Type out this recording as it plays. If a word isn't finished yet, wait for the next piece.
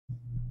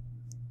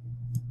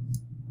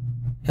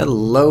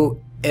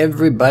Hello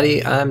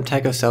everybody, I'm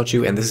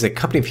TychoCelchuuu and this is a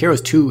Company of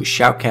Heroes 2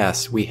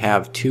 shoutcast. We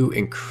have two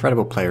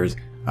incredible players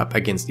up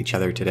against each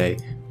other today.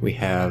 We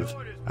have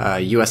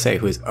USA,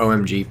 who is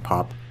OMG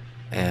Pop,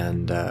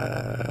 and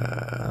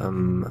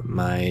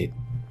I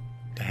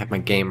have my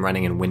game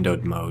running in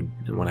windowed mode,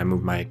 and when I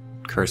move my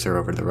cursor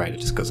over to the right it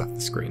just goes off the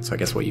screen, so I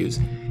guess we'll use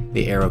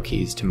the arrow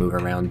keys to move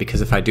around,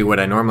 because if I do what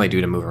I normally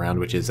do to move around,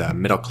 which is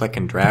middle click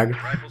and drag,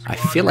 I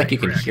feel like you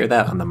can hear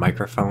that on the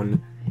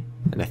microphone,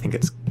 and I think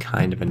it's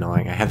kind of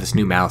annoying. I have this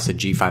new mouse, a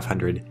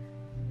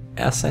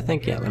G500S, I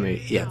think. Yeah,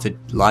 it's a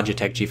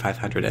Logitech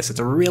G500S. It's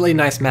a really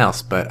nice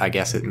mouse, but I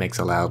guess it makes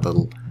a loud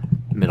little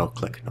middle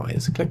click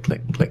noise. Click,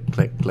 click, click,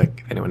 click,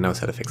 click. If anyone knows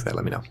how to fix that,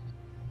 let me know.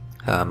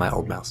 My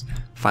old mouse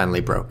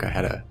finally broke. I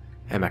had a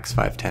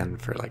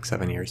MX510 for like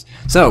 7 years.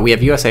 So we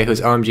have USA,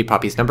 who's OMG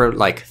Pop. He's number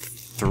like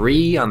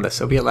 3 on the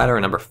Soviet ladder, or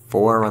number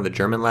 4 on the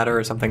German ladder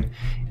or something.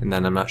 And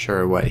then I'm not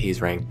sure what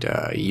he's ranked,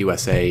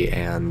 USA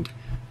and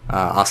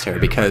Austria,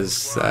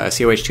 because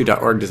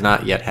COH2.org does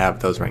not yet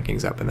have those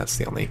rankings up, and that's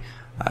the only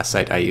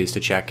site I use to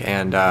check.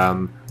 And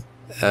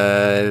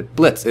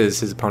Blitz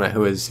is his opponent,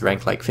 who is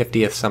ranked like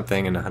 50th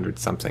something and 100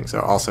 something, so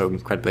also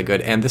incredibly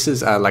good. And this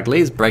is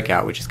Lagle's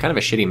Breakout, which is kind of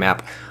a shitty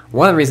map.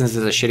 One of the reasons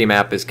it's a shitty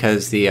map is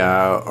because the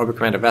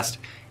Oberkommando West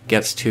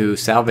gets to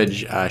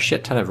salvage a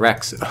shit ton of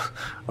wrecks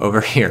over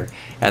here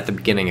at the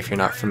beginning. If you're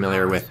not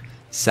familiar with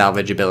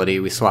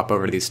salvageability, we swap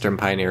over to these Sturm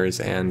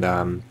Pioneers,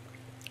 and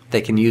they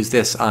can use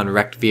this on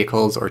wrecked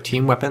vehicles or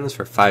team weapons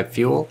for 5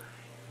 fuel,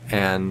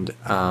 and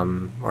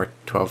or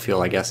 12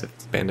 fuel, I guess, if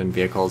it's abandoned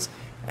vehicles.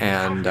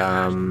 And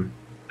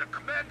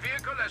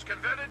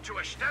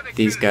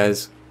these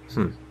guys,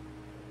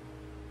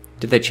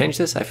 did they change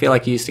this? I feel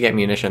like you used to get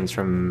munitions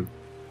from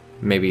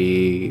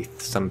maybe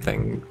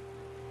something,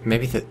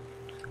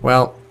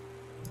 well,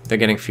 they're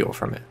getting fuel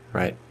from it,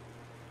 right?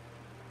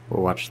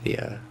 We'll watch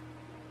the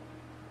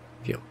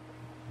fuel.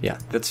 Yeah,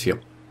 that's fuel.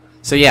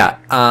 So yeah,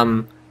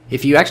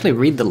 if you actually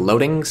read the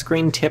loading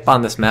screen tip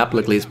on this map,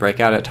 Lagle's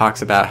Breakout, it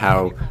talks about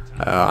how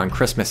on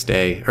Christmas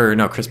Day, or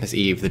no, Christmas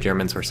Eve, the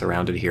Germans were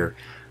surrounded here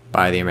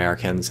by the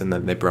Americans, and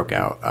then they broke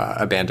out,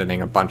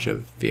 abandoning a bunch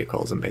of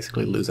vehicles and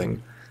basically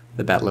losing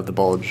the Battle of the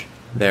Bulge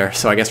there.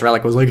 So I guess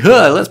Relic was like,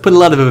 huh, let's put a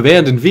lot of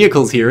abandoned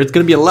vehicles here, it's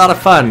going to be a lot of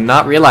fun,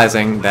 not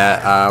realizing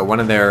that one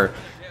of their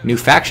new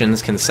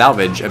factions can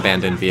salvage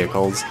abandoned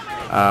vehicles.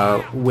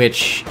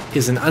 Which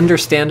is an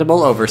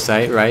understandable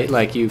oversight, right?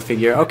 Like, you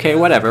figure, okay,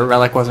 whatever,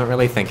 Relic wasn't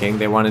really thinking.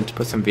 They wanted to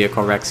put some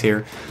vehicle wrecks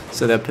here,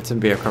 so they'll put some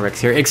vehicle wrecks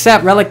here.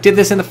 Except Relic did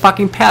this in the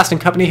fucking past in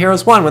Company of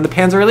Heroes 1, when the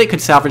Panzer Elite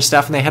could salvage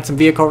stuff, and they had some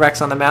vehicle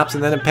wrecks on the maps,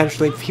 and then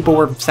eventually people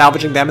were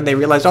salvaging them, and they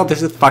realized, oh,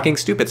 this is fucking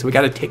stupid, so we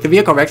gotta take the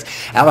vehicle wrecks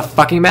out of the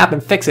fucking map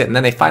and fix it, and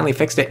then they finally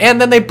fixed it, and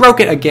then they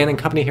broke it again in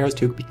Company of Heroes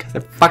 2, because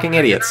they're fucking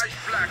idiots.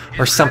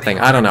 Or something,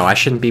 I don't know, I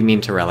shouldn't be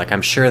mean to Relic.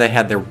 I'm sure they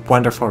had their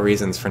wonderful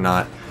reasons for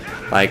not.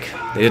 Like,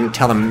 they didn't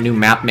tell them new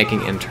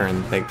map-making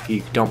intern.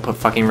 You don't put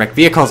fucking wrecked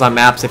vehicles on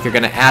maps if you're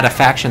going to add a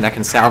faction that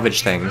can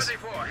salvage things.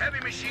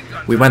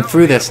 We went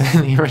through this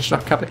in the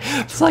original company.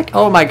 It's like,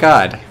 oh my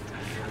god.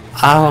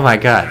 Oh my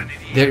god.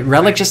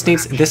 Relic just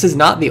needs... This is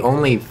not the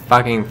only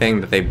fucking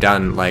thing that they've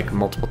done, like,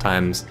 multiple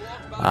times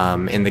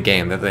in the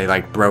game. That they,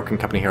 like, broke in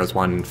Company of Heroes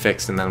 1 and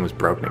fixed, and then was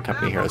broken in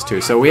Company of Heroes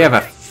 2. So we have a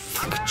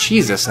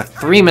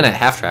 3-minute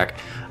half-track.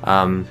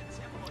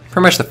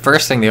 Pretty much the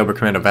first thing the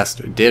Oberkommando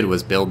West did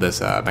was build this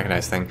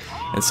mechanized thing.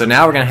 And so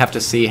now we're going to have to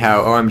see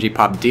how OMG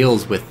Pop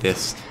deals with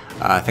this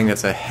thing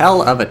that's a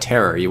hell of a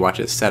terror. You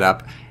watch it set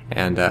up,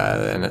 and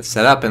it's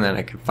set up, and then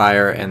it can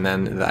fire, and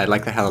then I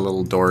like how the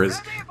little doors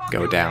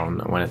go down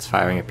when it's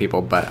firing at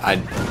people, but I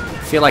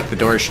feel like the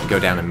doors should go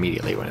down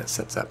immediately when it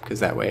sets up, because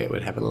that way it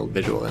would have a little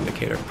visual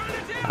indicator,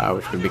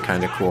 which would be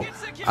kind of cool.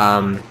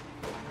 I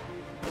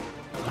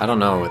don't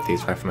know what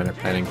these Riflemen are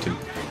planning to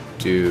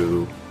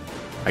do.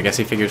 I guess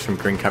he figures from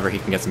green cover he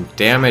can get some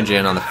damage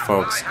in on the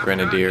folks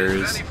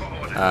Grenadiers.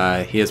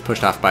 He is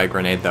pushed off by a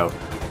grenade, though.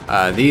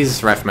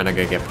 These Riflemen are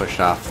going to get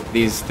pushed off.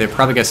 They're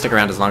probably going to stick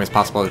around as long as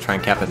possible to try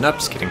and cap it. Nope,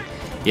 just kidding.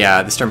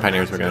 Yeah, the Sturm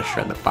Pioneers were going to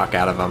shred the fuck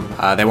out of them.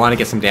 They want to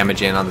get some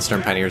damage in on the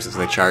Sturm Pioneers as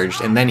they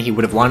charged, and then he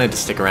would have wanted to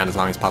stick around as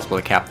long as possible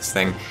to cap this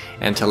thing,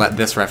 and to let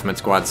this Rifleman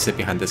squad sit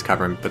behind this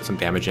cover and put some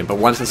damage in. But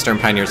once the Sturm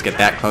Pioneers get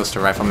that close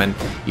to Riflemen,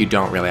 you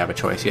don't really have a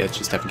choice. You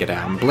just have to get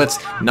out. And Blitz,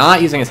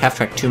 not using his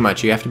half-track too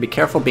much. You have to be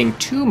careful being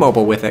too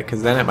mobile with it,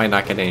 because then it might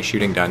not get any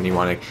shooting done. You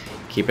want to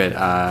keep it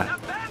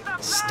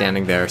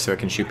standing there so it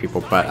can shoot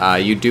people,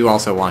 but you do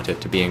also want it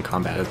to be in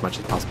combat as much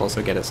as possible,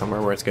 so get it somewhere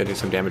where it's going to do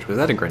some damage. Was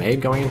that a grenade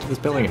going into this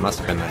building? It must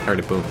have been. I heard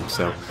it boom.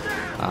 So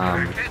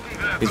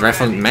these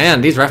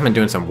Riflemen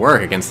doing some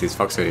work against these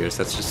Volkshoodiers.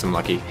 That's just some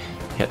lucky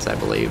hits, I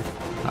believe.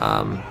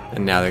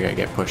 And now they're going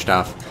to get pushed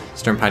off.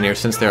 Sturm Pioneers,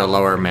 since they're a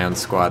lower man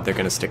squad, they're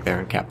going to stick there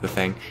and cap the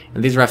thing.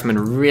 And these Riflemen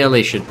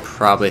really should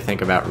probably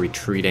think about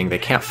retreating. They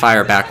can't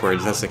fire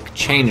backwards. That's a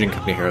change in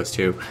Company of Heroes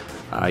 2.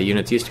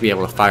 Units used to be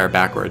able to fire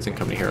backwards in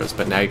Company of Heroes,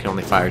 but now you can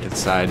only fire to the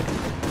side.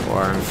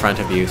 or in front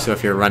of you. So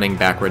if you're running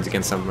backwards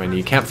against someone,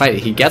 you can't fight.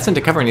 He gets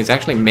into cover, and he's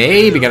actually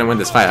maybe going to win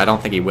this fight. I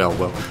don't think he will.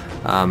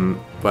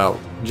 Well,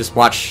 just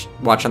watch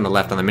on the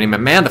left on the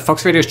minimap. Man, the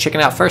Focus Raiders chicken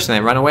out first, and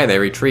they run away. They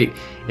retreat.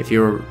 If you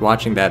were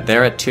watching that,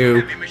 they're at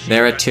 2,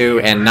 they're at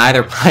 2, and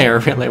neither player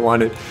really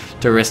wanted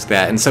to risk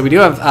that. And so we do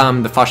have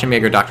the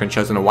Fallschirmjäger Doctrine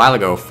chosen a while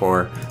ago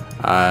for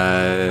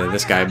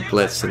this guy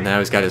Blitz, and now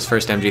he's got his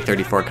first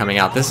MG34 coming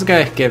out. This is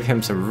going to give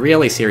him some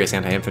really serious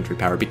anti-infantry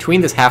power between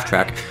this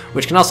half-track,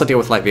 which can also deal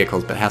with light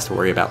vehicles, but has to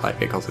worry about light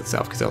vehicles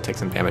itself because it'll take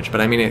some damage.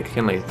 But I mean, it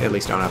can at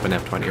least own up an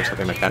F20 or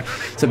something like that.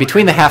 So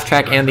between the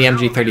half-track and the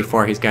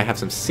MG34, he's going to have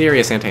some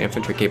serious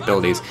anti-infantry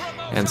capabilities.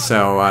 And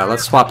so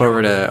let's swap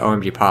over to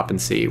OMG Pop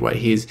and see what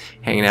he's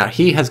hanging out.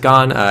 He has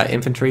gone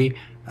infantry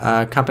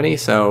company,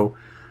 so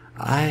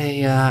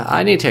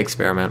I need to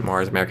experiment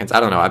more as Americans. I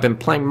don't know. I've been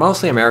playing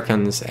mostly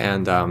Americans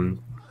and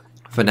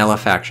vanilla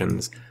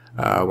factions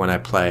when I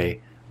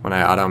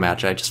auto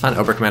match. I just find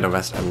Oberkommando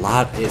West a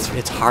lot.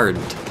 It's hard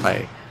to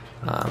play.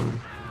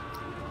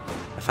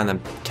 I find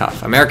them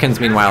tough. Americans,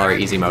 meanwhile, are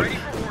easy mode.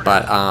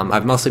 But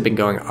I've mostly been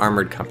going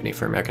Armored Company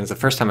for Americans. The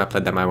first time I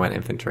played them, I went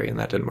infantry, and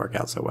that didn't work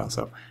out so well.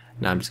 So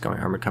now I'm just going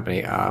Armored Company.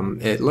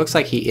 It looks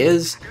like he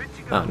is...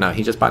 Oh, no,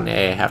 he just bought an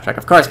AA half-track.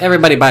 Of course,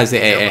 everybody buys the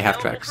AA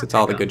half-tracks. It's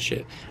all the good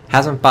shit.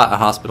 Hasn't bought a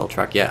hospital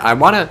truck yet.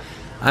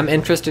 I'm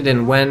interested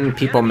in when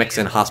people mix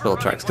in hospital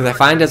trucks, because I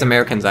find as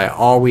Americans, I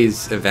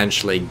always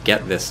eventually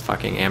get this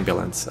fucking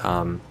ambulance.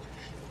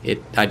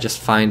 I just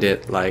find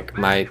it like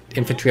my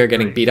infantry are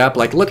getting beat up.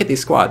 Like, look at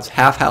these squads.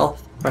 Half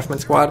health, Rifleman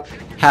squad.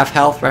 Half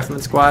health,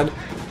 Rifleman squad.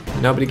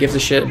 Nobody gives a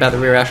shit about the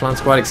rear echelon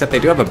squad, except they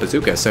do have a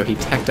bazooka, so he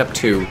teched up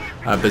 2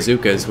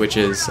 bazookas, which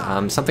is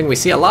something we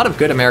see a lot of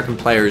good American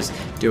players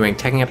doing,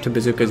 teching up to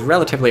bazookas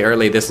relatively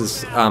early. This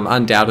is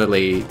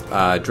undoubtedly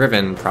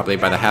driven probably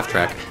by the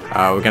half-track.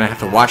 We're going to have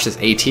to watch this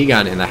AT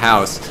gun in the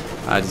house.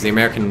 Does the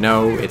American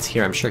know it's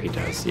here? I'm sure he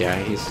does. Yeah,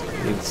 he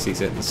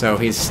sees it. And so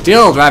he's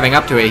still driving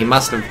up to it. He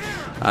must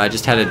have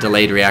just had a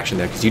delayed reaction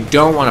there, because you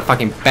don't want to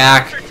fucking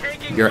back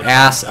your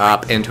ass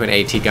up into an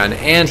AT gun,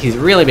 and he's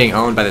really being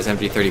owned by this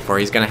MG34.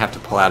 He's going to have to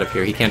pull out of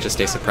here. He can't just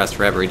stay suppressed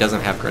forever. He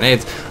doesn't have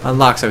grenades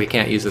unlocked, so he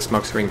can't use the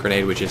smokescreen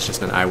grenade, which is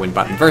just an I win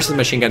button. Versus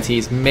machine guns,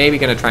 he's maybe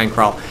going to try and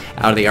crawl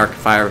out of the arc of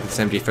fire with this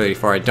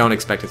MG34. I don't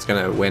expect it's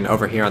going to win.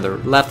 Over here on the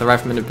left, the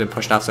Riflemen have been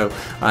pushed off, so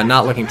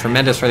not looking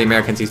tremendous for the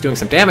Americans. He's doing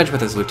some damage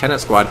with his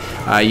lieutenant squad.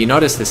 You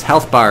notice this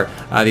health bar.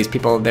 These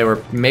people, they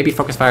were maybe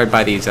focus fired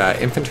by these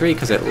infantry,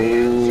 because it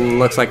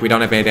looks like we don't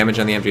have any damage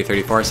on the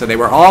MG34, so they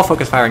were all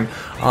focus firing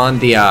on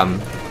the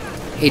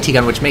AT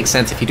gun, which makes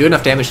sense. If you do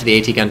enough damage to the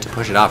AT gun to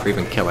push it off or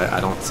even kill it, I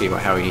don't see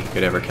how he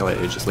could ever kill it.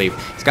 It would just leave.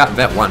 He's got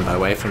Vet 1, by the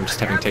way, from just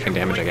having taken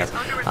damage, I guess.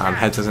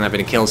 Heads doesn't have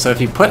any kills, so if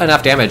you put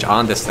enough damage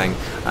on this thing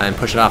and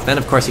push it off, then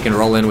of course you can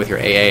roll in with your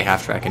AA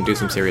half-track and do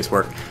some serious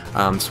work.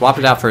 Swapped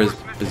it out for his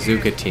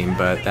bazooka team,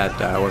 but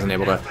that wasn't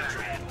able to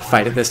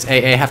fight at this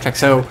AA half-track,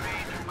 so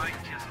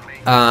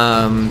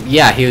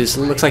yeah,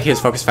 looks like he was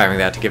focus firing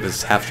that to give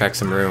his half-track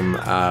some room,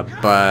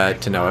 but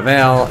to no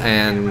avail,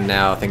 and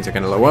now things are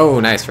gonna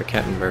whoa, nice for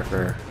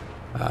Kettenwerfer.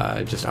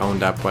 Just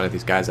owned up one of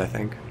these guys, I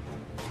think.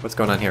 What's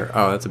going on here?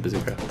 Oh, that's a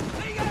bazooka.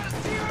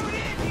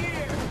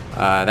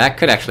 That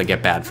could actually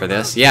get bad for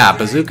this. Yeah,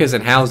 bazookas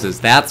and houses,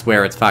 that's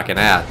where it's fucking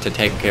at, to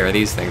take care of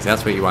these things.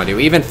 That's what you want to do.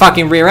 Even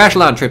fucking rear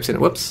echelon troops in.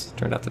 Whoops,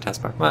 turned out the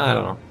test bar. Well, I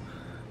don't know.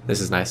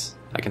 This is nice.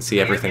 I can see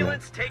everything.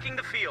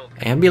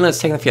 Ambulance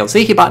taking the field.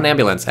 See, he bought an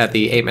ambulance at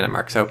the 8-minute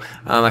mark. So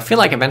I feel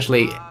like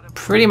eventually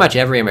pretty much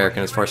every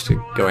American is forced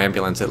to go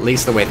ambulance, at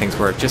least the way things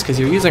work. Just because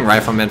you're using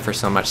Riflemen for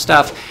so much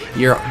stuff,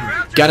 you're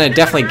gonna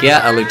definitely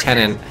get a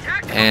lieutenant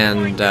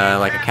and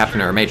like a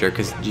captain or a major,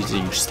 because you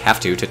just have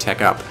to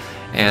tech up.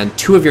 And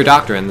 2 of your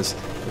doctrines,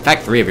 in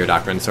fact 3 of your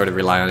doctrines, sort of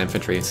rely on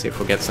infantry. Let's see if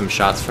we'll get some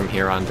shots from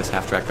here on this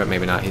half-track, but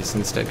maybe not. He's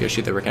instead go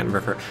shoot the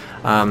Kettenwerfer.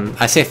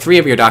 I say 3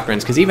 of your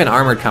doctrines, because even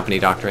Armored Company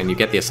doctrine, you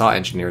get the assault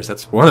engineers.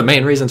 That's one of the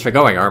main reasons for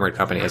going Armored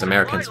Company as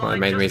Americans, one of the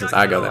main reasons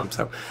I go them.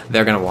 So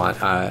they're going to want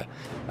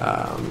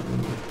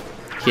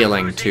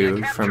healing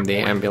too from the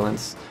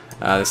ambulance.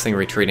 This thing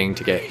retreating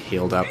to get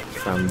healed up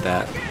from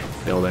that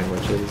building,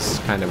 which is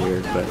kind of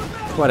weird, but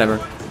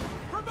whatever.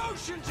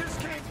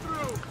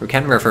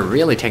 Kettenwerfer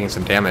really taking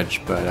some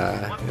damage, but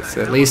it's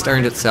at least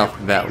earned itself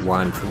Vet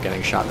 1 from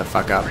getting shot the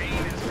fuck up.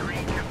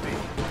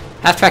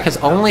 Half-track is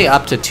only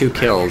up to 2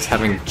 kills,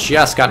 having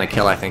just gotten a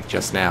kill, I think,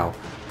 just now.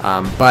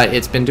 But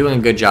it's been doing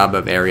a good job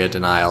of area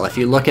denial. If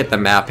you look at the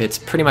map, it's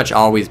pretty much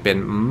always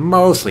been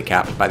mostly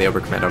capped by the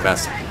Oberkommando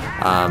West.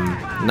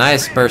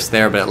 Nice burst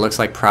there, but it looks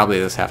like probably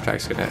this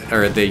half-track's gonna,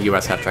 or the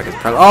US half-track is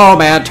probably, oh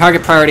man,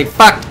 target priority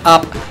fucked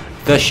up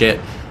the shit.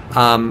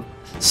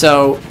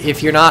 So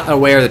if you're not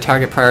aware, the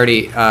target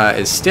priority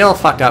is still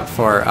fucked up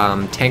for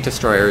tank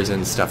destroyers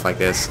and stuff like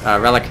this.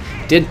 Relic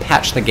did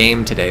patch the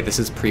game today. This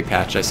is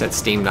pre-patch. I set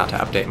Steam not to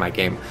update my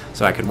game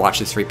so I could watch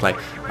this replay.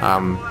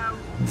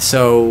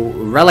 So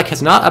Relic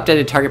has not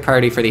updated target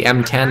priority for the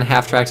M10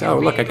 half-tracks. Oh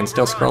look, I can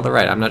still scroll to the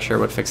right. I'm not sure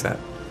what fixed that.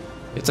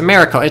 It's a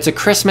miracle. It's a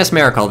Christmas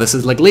miracle. This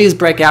is Leglise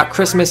Breakout,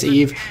 Christmas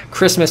Eve,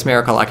 Christmas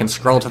miracle. I can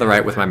scroll to the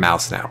right with my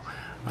mouse now.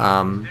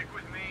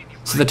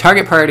 So the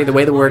target priority, the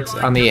way that works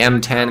on the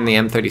M10 and the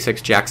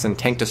M36 Jackson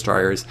tank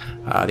destroyers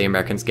the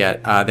Americans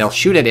get, they'll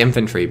shoot at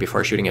infantry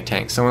before shooting at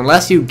tanks. So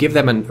unless you give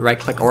them a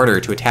right-click order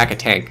to attack a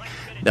tank,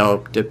 they'll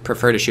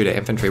prefer to shoot at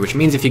infantry, which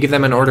means if you give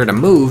them an order to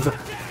move,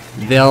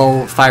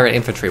 they'll fire at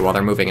infantry while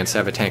they're moving instead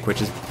of a tank,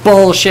 which is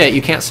bullshit.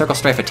 You can't circle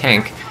strafe a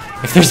tank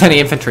if there's any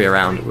infantry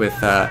around with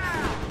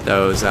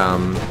those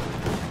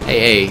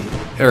AA,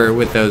 or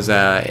with those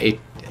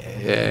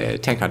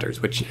tank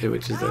hunters, which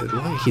is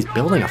he's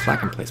building a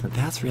flak emplacement.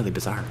 That's really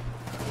bizarre.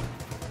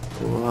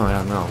 Whoa, I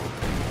don't know.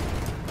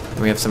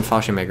 And we have some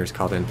Fauchet makers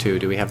called in too.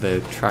 Do we have the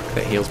truck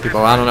that heals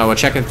people? I don't know. We'll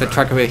check if the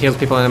truck that heals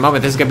people in a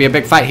moment. This is gonna be a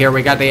big fight here.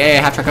 We got the AA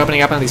half truck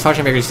opening up on these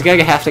Fauchet makers. He's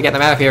gonna have to get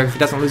them out of here if he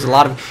doesn't want to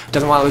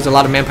lose a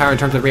lot of manpower in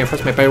terms of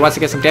reinforcement, but he wants to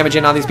get some damage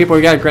in on these people.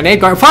 We got a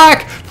grenade going.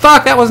 Fuck!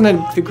 Fuck! That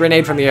wasn't a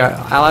grenade from the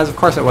Allies. Of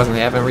course it wasn't.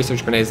 They haven't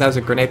researched grenades. That was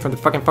a grenade from the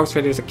fucking folks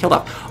traders that killed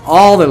off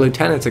all the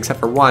lieutenants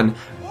except for one.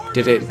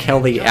 Did it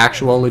kill the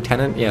actual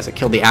lieutenant? Yes, it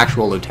killed the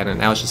actual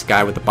lieutenant. Now it's just a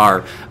guy with the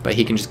bar, but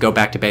he can just go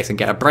back to base and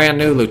get a brand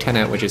new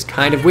lieutenant, which is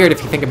kind of weird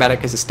if you think about it,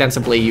 because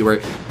ostensibly you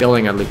were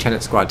building a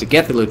lieutenant squad to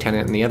get the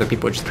lieutenant, and the other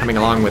people are just coming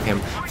along with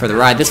him for the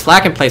ride. This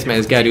flak emplacement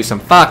is gonna do some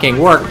fucking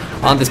work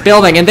on this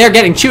building, and they're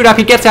getting chewed up.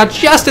 He gets out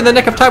just in the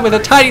nick of time with a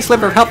tiny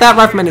sliver of health. That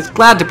Rifleman is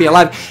glad to be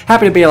alive,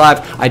 happy to be alive.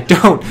 I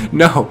don't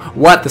know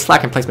what this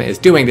flak emplacement is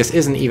doing. This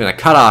isn't even a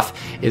cutoff.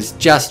 It's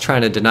just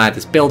trying to deny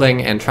this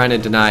building and trying to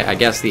deny, I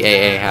guess, the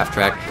AA half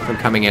track from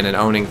coming in and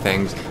owning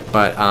things.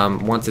 But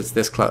once it's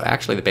this close,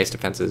 actually the base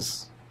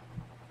defenses,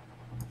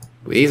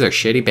 these are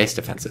shitty base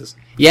defenses.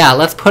 Yeah,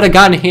 let's put a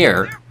gun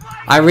here.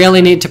 I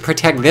really need to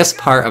protect this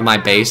part of my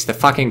base, the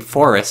fucking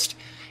forest,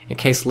 in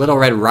case Little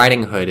Red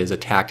Riding Hood is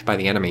attacked by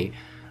the enemy.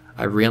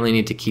 I really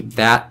need to keep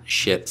that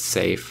shit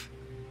safe.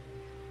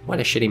 What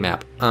a shitty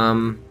map.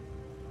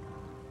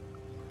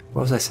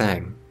 What was I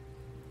saying?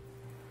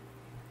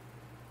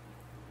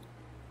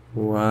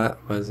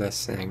 What was I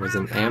saying? Was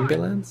it an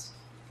ambulance?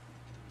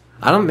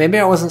 Maybe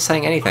I wasn't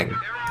saying anything.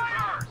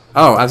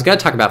 Oh, I was gonna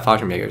talk about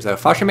Fauchet makers though.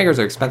 Fauchet makers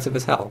are expensive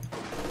as hell.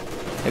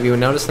 Have you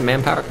noticed the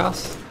manpower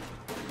costs?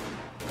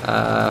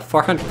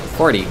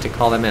 440 to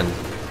call them in,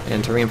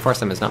 and to reinforce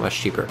them is not much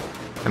cheaper.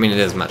 I mean, it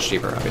is much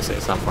cheaper, obviously.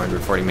 It's not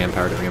 440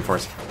 manpower to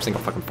reinforce a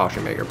single fucking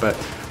Fauchet maker, but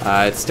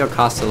it still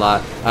costs a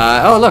lot.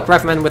 Oh, look,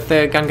 Rifleman with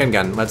the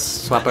gun. Let's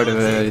swap over to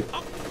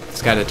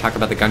this guy to talk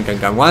about the gun.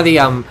 One of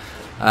the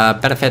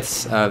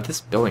benefits of this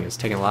building is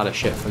taking a lot of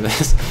shit from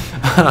this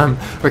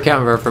for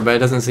Counter-Werfer, but it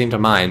doesn't seem to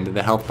mind.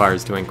 The health bar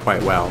is doing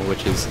quite well,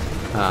 which is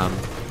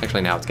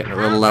actually now it's getting a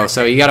little low,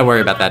 so you got to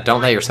worry about that.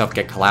 Don't let yourself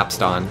get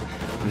collapsed on.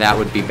 That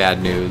would be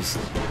bad news.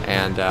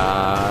 And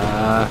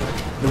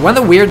one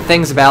of the weird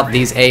things about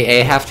these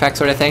AA half-track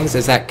sort of things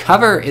is that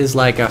cover is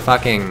like a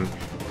fucking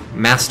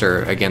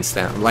master against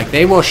them. Like,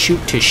 they will shoot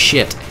to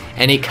shit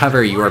any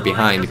cover you are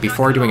behind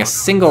before doing a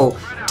single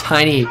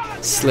tiny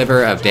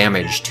sliver of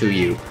damage to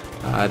you.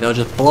 They'll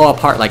just blow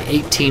apart like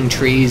 18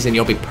 trees and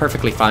you'll be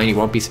perfectly fine. You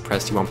won't be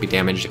suppressed, you won't be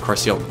damaged. Of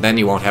course, then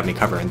you won't have any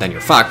cover, and then you're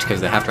fucked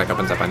because the half-track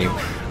opens up on you.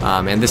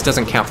 And this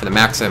doesn't count for the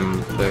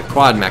Maxim, the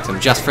quad Maxim,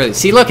 just for...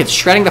 See, look, it's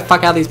shredding the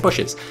fuck out of these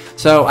bushes.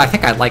 So I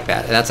think I like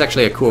that. That's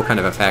actually a cool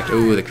kind of effect.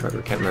 Ooh, the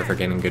Counter-Werfer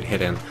getting a good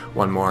hit in.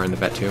 One more in the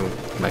vet too.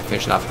 Might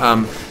finish it off.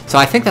 So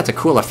I think that's a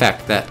cool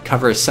effect, that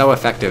cover is so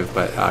effective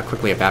but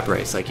quickly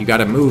evaporates. Like, you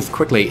gotta move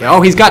quickly.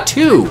 Oh, he's got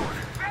two!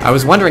 I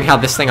was wondering how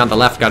this thing on the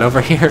left got over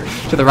here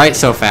to the right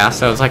so fast.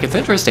 So I was like, it's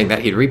interesting that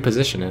he'd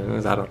reposition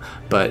it.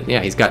 But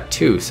yeah, he's got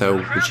two,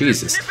 so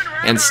Jesus.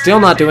 And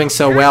still not doing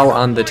so well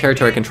on the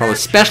territory control,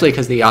 especially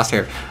because the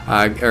Oster,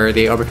 or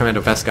the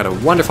Oberkommando Vest got a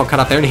wonderful cut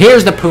off there. And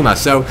here's the Puma.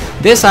 So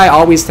this I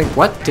always think,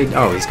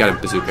 oh, he's got a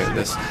bazooka in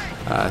this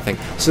thing.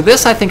 So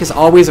this I think is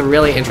always a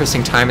really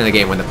interesting time in the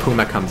game when the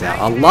Puma comes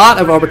out. A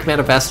lot of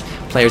Oberkommando Vest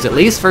players, at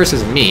least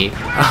versus me,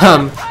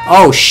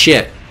 oh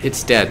shit,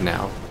 it's dead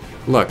now.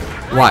 Look,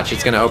 watch,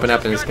 it's gonna open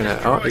up and it's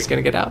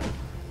gonna get out.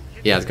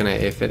 Yeah, it's gonna,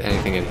 if it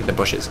anything, it hit the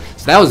bushes.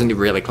 So that was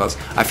really close.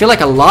 I feel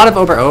like a lot of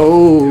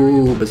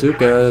oh,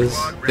 bazookas.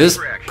 This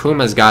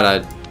Puma's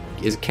can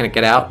it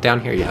get out down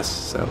here? Yes,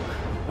 so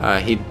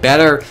he'd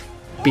better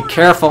be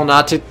careful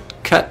not to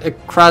cut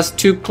across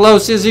too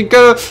close. Is he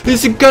gonna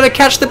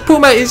catch the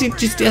Puma?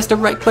 He has to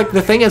right click?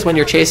 The thing is, when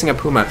you're chasing a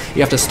Puma,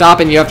 you have to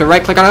stop and you have to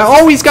right click on it.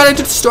 Oh, he's got it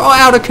just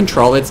out of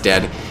control. It's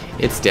dead.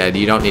 It's dead.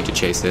 You don't need to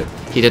chase it.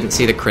 He didn't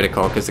see the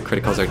critical because the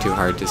criticals are too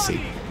hard to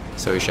see.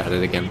 So he shot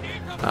it again.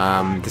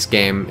 This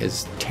game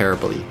is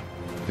terribly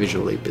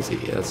visually busy.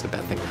 Yeah, that's a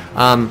bad thing.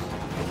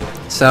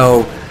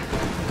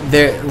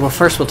 Well,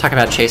 first we'll talk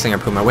about chasing a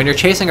Puma. When you're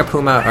chasing a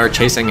Puma or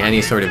chasing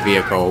any sort of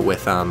vehicle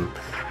with the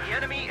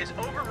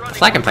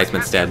flag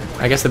emplacement's dead.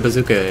 I guess the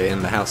bazooka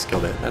in the house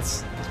killed it.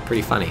 That's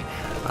pretty funny.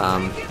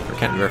 We're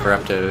getting Ripper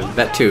up to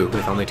vet 2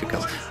 with only 2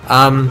 kills.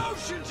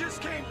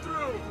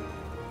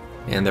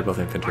 And they're both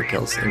infantry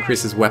kills.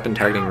 Increases weapon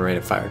targeting and rate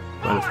of fire.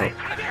 Wonderful.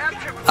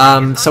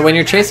 So when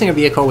you're chasing a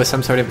vehicle with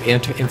some sort of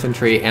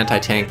infantry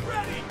anti-tank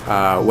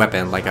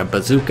weapon, like a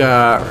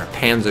bazooka or a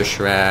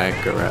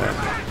Panzerschreck or a...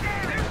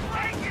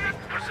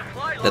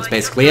 That's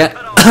basically it.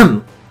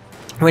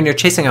 When you're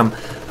chasing them,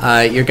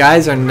 Your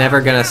guys are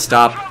never gonna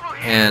stop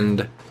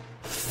and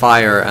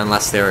fire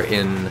unless they're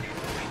in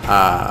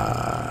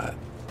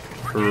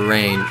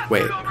range.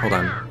 Wait, hold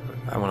on.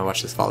 I want to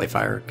watch this volley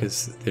fire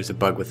because there's a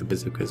bug with the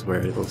bazookas where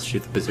it'll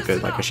shoot the bazooka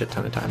like a shit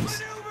ton of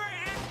times.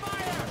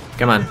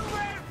 Come on.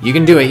 You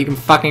can do it. You can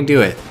fucking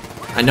do it.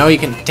 I know you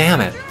can.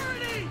 Damn it.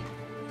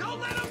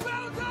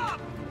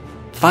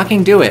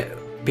 Fucking do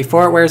it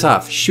before it wears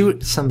off.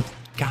 Shoot some.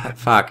 God,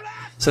 fuck.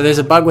 So there's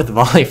a bug with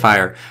volley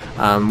fire.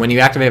 When you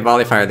activate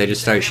volley fire, they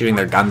just start shooting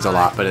their guns a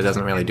lot, but it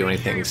doesn't really do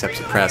anything except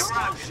suppress.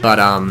 But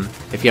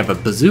if you have a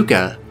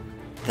bazooka,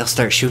 they'll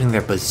start shooting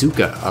their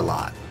bazooka a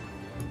lot.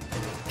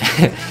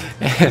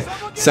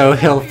 So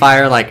he'll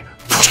fire like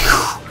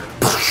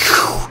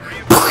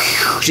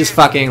just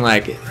fucking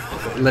like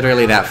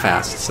literally that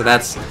fast. So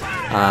that's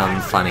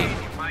funny.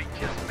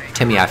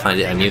 To me, I find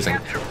it amusing.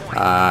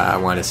 I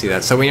want to see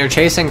that. So when you're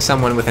chasing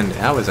someone with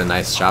that was a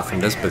nice shot from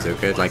this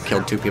bazooka. It like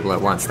killed 2 people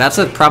at once. That's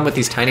the problem with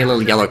these tiny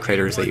little yellow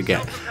craters that you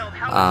get.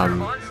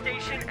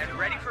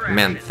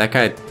 Man, that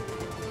guy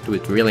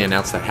would really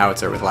announce that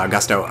howitzer with loud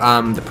gusto.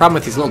 The problem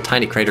with these little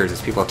tiny craters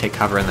is people take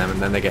cover in them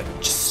and then they get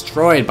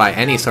destroyed by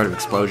any sort of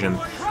explosion.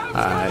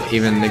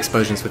 Even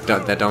explosions with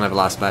that don't have a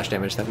lot of splash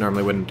damage that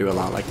normally wouldn't do a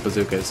lot, like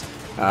bazookas.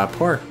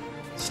 Poor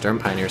Sturm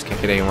Pioneers can't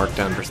get any work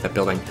done versus that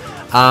building.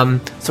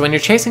 So when you're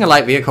chasing a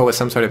light vehicle with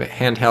some sort of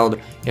handheld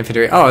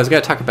infantry... Oh, I was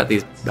going to talk about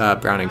these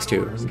Brownings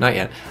too. Not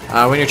yet.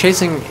 When you're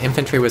chasing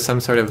infantry with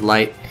some sort of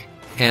light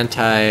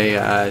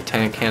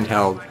anti-tank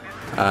handheld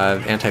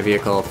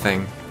anti-vehicle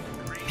thing,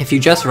 if you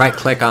just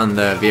right-click on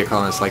the vehicle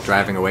and it's like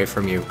driving away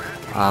from you,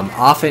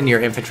 often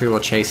your infantry will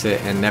chase it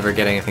and never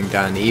get anything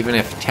done, even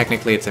if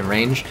technically it's in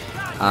range.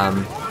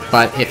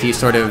 But if you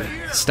sort of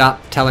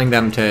stop telling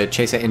them to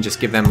chase it and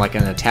just give them like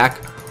an attack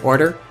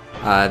order,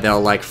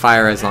 they'll like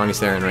fire as long as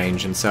they're in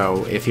range. And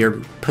so if you're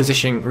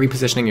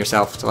repositioning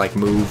yourself to like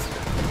move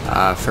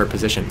for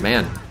position,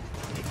 man,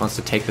 he wants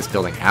to take this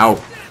building out.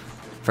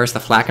 First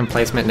the flak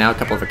emplacement, now a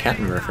couple of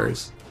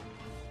Raketenwerfers.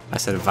 I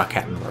said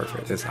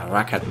Raketenwerfers. It's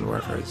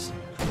Raketenwerfers,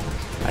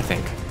 I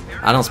think.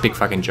 I don't speak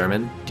fucking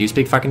German. Do you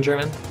speak fucking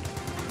German?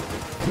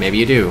 Maybe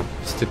you do.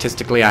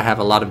 Statistically, I have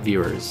a lot of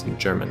viewers in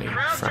Germany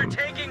from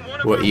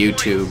what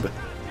YouTube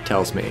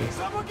tells me.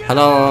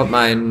 Hello,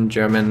 mein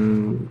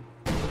German...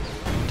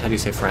 How do you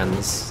say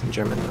friends in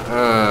German?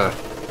 I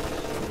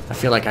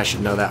feel like I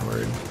should know that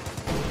word.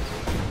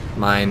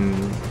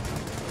 Mein...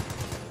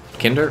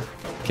 Kinder?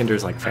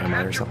 Kinder's like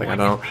family or something, I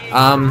don't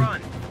know.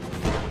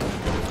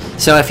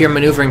 So if you're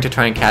maneuvering to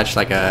try and catch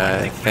like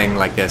a thing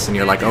like this and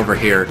you're like over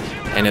here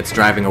and it's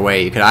driving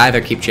away, you could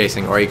either keep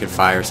chasing or you could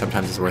fire.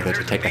 Sometimes it's worth it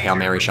to take a Hail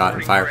Mary shot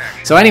and fire.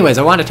 So anyways,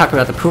 I wanted to talk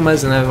about the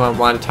Pumas and then I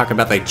wanted to talk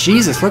about like,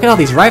 Jesus, look at all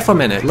these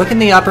riflemen. Look in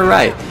the upper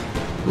right.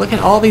 Look at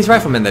all these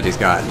riflemen that he's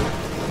got.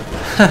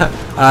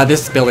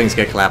 This building's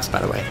gonna collapse,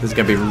 by the way. This is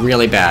gonna be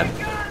really bad.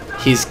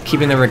 He's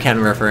keeping the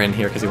Raketenwerfer in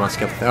here because he wants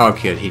to kill the... Oh,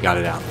 good, he got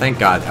it out. Thank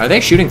God. Are they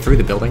shooting through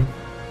the building?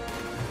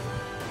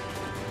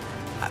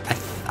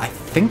 I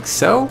think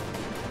so.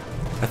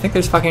 I think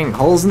there's fucking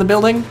holes in the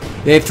building.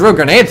 They threw a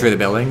grenade through the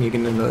building. You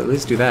can at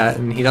least do that.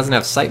 And he doesn't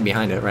have sight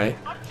behind it, right?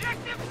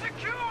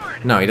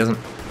 No, he doesn't.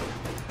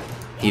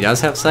 He does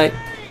have sight.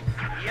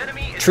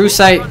 True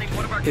sight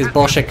is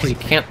bullshit because you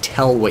can't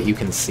tell what you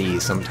can see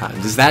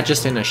sometimes. Is that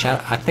just in a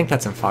shadow? I think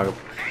that's in fog.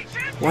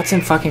 What's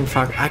in fucking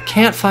fog? I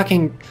can't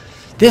fucking...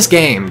 This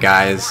game,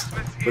 guys.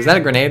 Was that a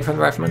grenade from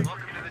the Rifleman?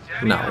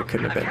 No, it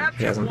couldn't have been.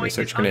 He hasn't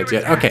researched grenades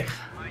yet. Okay.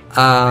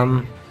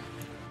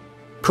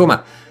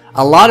 Puma.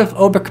 A lot of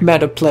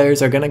Oberkommando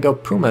players are gonna go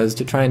Pumas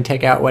to try and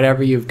take out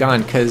whatever you've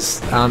gone, because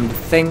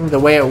the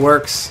way it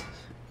works...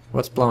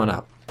 What's blowing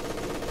up?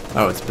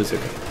 Oh, it's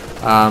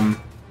bazooka.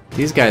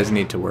 These guys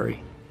need to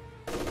worry.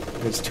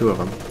 There's 2 of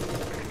them.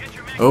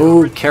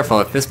 Oh,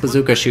 careful. If this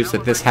bazooka shoots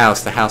at this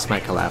house, the house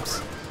might collapse.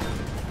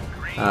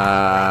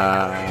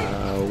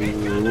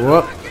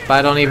 Whoop.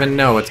 I don't even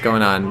know what's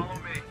going on.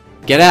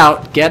 Get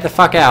out. Get the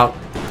fuck out.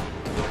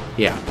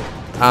 Yeah.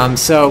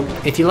 So,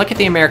 if you look at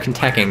the American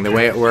teching, the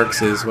way it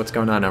works is... What's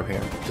going on over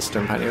here? Just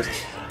Sturm Pioneers.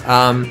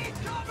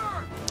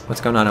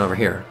 What's going on over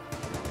here?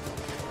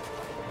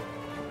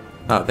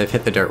 Oh, they've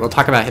hit the dirt. We'll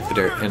talk about hit the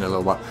dirt in a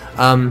little while.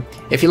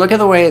 If you look at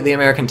the way the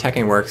American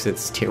teching works,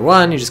 it's Tier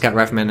 1, you just got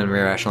Riflemen and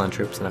rear echelon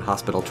troops and a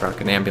hospital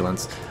truck and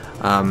ambulance.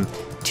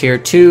 Tier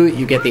 2,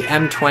 you get the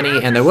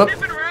M20 and the whoop.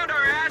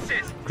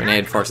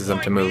 Grenade forces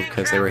them to move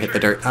because they were hit the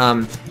dirt.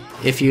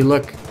 If you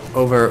look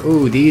over...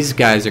 Ooh, these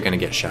guys are going to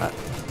get shot.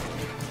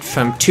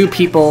 From 2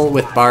 people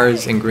with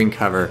bars and green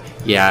cover.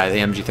 Yeah, the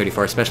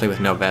MG34, especially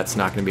with no vets,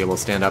 not going to be able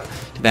to stand up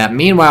to that.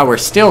 Meanwhile, we're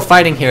still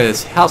fighting here.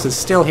 This house is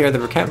still here. The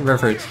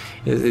Raketenwerfer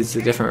is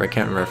a different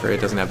Raketenwerfer.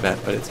 It doesn't have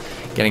vet, but it's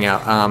getting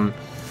out.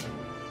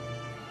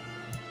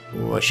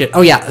 Oh, shit.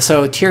 Oh, yeah.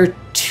 So Tier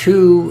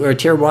 2, or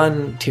Tier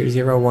 1, Tier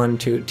 0, 1,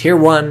 2. Tier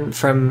 1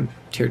 from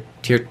Tier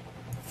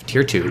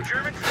 2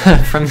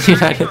 from the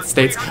United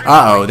States.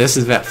 Uh-oh, this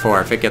is Vet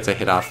 4. If it gets a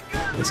hit off,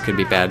 this could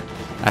be bad.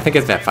 I think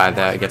it's Vet 5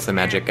 that gets the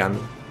magic gun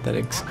that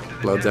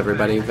explodes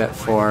everybody. Vet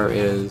 4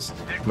 is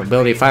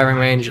mobility firing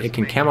range. It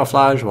can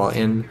camouflage while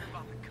in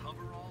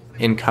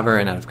in cover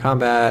and out of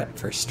combat.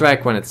 First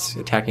strike when it's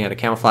attacking out of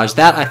camouflage.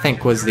 That, I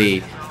think, was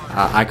the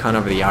icon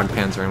over the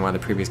Jagdpanzer in one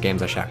of the previous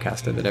games I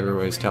shoutcasted that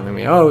everyone was telling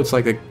me, oh, it's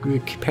like the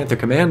Panther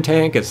Command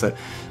Tank, it's the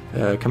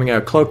coming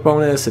out cloak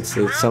bonus, it's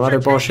some other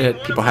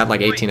bullshit. People had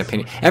like 18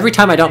 opinions. Every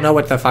time I don't know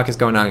what the fuck is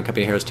going on in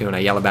Company of Heroes 2 and I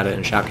yell about it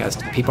in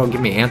shoutcast, people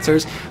give me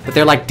answers, but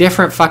they're like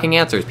different fucking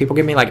answers. People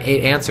give me like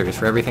 8 answers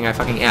for everything I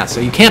fucking ask. So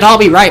you can't all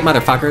be right,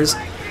 motherfuckers.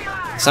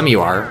 Some of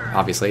you are,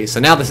 obviously. So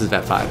now this is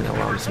Vet 5 and he'll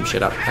load some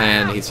shit up.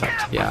 And he's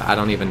fucked. Yeah, I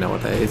don't even know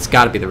what that is. It's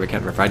gotta be the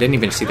Rickett River. I didn't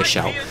even see the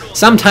shell.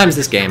 Sometimes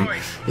this game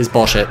is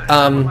bullshit.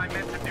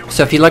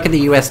 So if you look at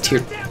the US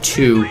Tier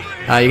 2,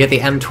 you get the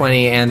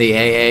M20 and the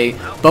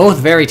AA. Both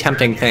very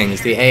tempting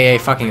things. The AA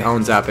fucking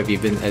owns up as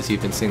you've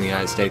been seeing the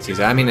United States use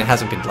it. I mean, it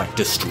hasn't been like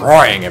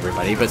destroying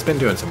everybody, but it's been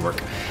doing some work.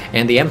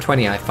 And the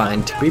M20 I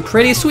find to be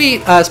pretty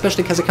sweet,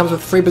 especially because it comes with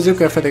a free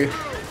bazooka for the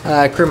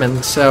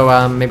crewmen.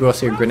 So maybe we'll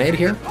see a grenade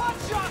here.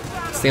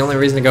 It's the only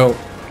reason to go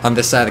on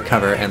this side of the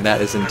cover, and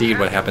that is indeed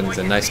what happens.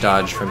 A nice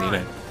dodge from the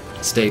United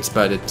States,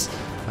 but it's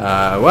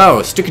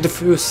whoa, Stuka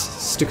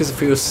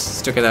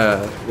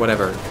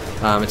whatever.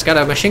 It's got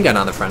a machine gun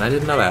on the front. I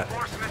didn't know that.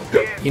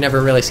 You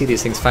never really see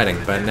these things fighting,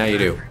 but now you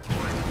do.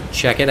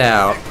 Check it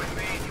out.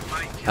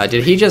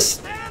 Did he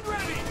just...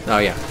 Oh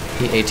yeah,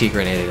 he AT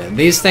grenaded it.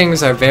 These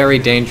things are very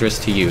dangerous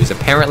to use.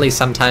 Apparently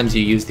sometimes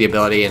you use the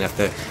ability, and if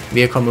the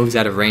vehicle moves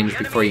out of range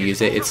before you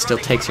use it, it still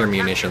takes your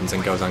munitions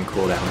and goes on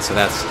cooldown, so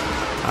that's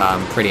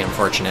pretty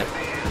unfortunate.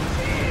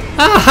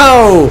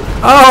 Oh!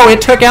 Oh,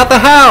 it took out the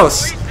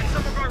house!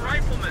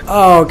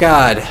 Oh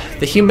god,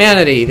 the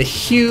humanity,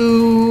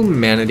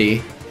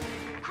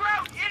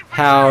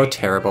 How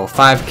terrible.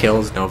 5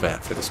 kills, no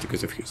vet for the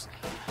TychoCelchuuu.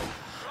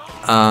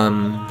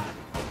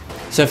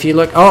 So if you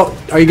look, oh,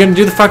 are you gonna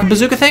do the fucking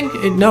bazooka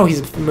thing? No,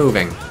 he's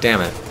moving.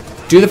 Damn it.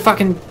 Do it,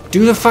 motherfucker.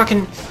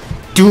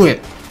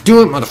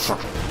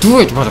 Do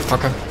it,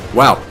 motherfucker.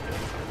 Wow.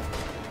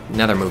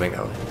 Now they're moving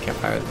though. You can't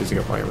fire the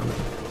bazooka while you're moving.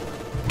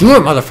 Do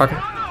it,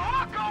 motherfucker.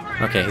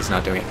 Okay, he's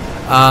not doing it.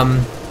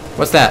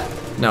 What's that?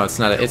 No, it's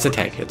not. It's a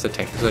tank. It's a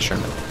tank. It's a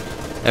Sherman.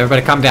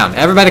 Everybody calm down.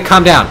 Everybody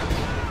calm down.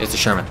 It's a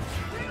Sherman.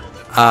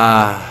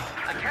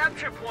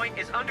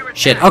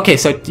 Shit. Okay,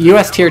 so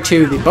US Tier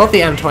 2, both the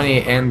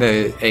M20 and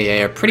the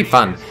AA are pretty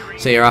fun.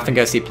 So you're often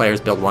going to see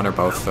players build one or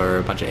both or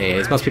a bunch of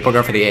AAs. Most people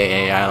go for the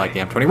AA. I like the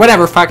M20.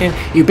 Whatever, fucking,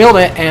 you build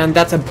it, and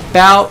that's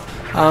about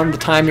the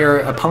time your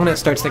opponent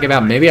starts thinking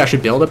about, maybe I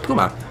should build a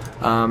Puma.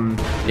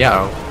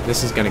 Yeah,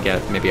 this is going to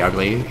get maybe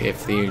ugly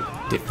if the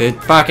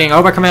fucking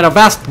Oberkommando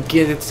Vest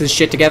gets his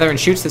shit together and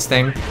shoots this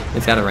thing.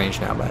 It's out of range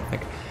now, but I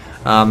think.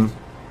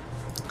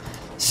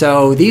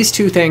 So these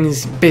two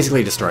things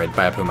basically destroyed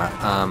by a Puma.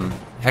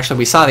 Actually,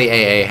 we saw the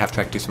AA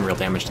half-track do some real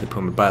damage to the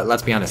Puma, but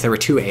let's be honest, there were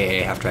 2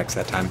 AA half-tracks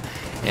that time,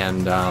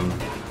 and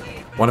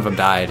one of them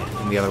died,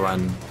 and the other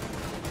one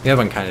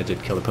kind of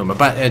did kill the Puma,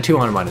 but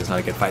 2-on-1 is not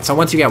a good fight. So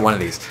once you get one of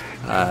these,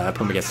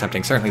 Puma gets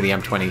tempting. Certainly the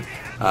M20,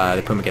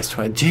 the Puma gets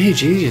 20. Gee,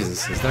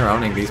 Jesus, they're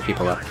owning these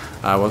people up.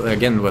 Well,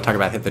 again, we'll talk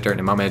about hit the dirt in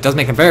a moment. It does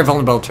make them very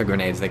vulnerable to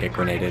grenades. They get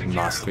grenaded and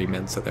lost 3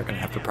 men, so they're going to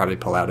have to probably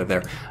pull out of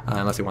there,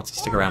 unless he wants to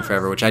stick around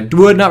forever, which I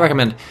would not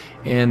recommend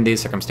in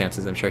these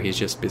circumstances. I'm sure he's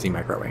just busy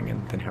microwing,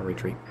 and then he'll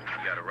retreat.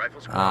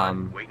 Or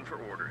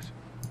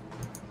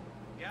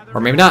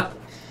maybe not.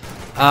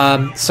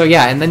 So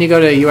yeah, and then you go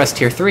to US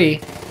Tier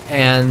 3,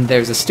 and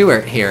there's a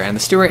Stuart here, and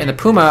the Stuart and the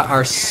Puma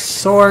are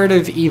sort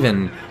of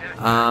even.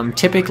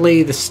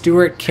 Typically, the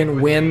Stuart can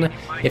win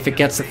if it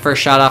gets the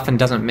first shot off and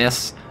doesn't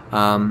miss,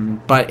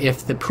 but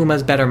if the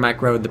Puma's better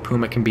microed, the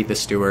Puma can beat the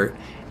Stuart,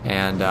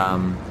 and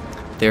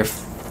they're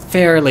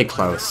fairly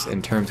close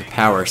in terms of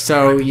power.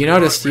 So you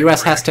notice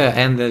US has to,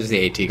 and there's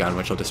the AT gun,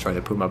 which will destroy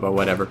the Puma, but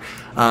whatever.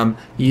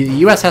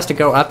 US has to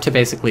go up to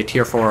basically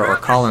Tier 4 or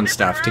Colin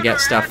stuff to get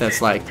stuff that's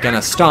like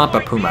gonna stomp a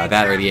Puma,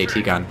 that or the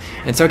AT gun.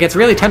 And so it gets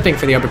really tempting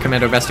for the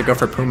Oberkommando Vest to go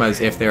for Pumas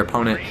if their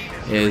opponent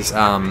is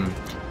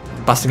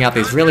busting out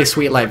these really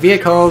sweet light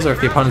vehicles, or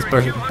if the opponent's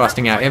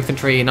busting out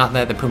infantry. Not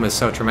that the Puma is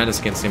so tremendous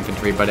against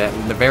infantry, but at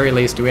the very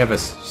least, do we have a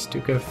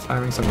Stuka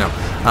firing something? No.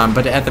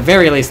 But at the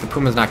very least, the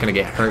Puma's not going to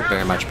get hurt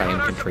very much by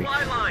infantry.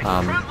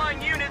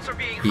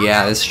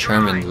 Yeah, this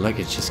Sherman, look,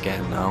 it's just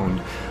getting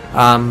owned.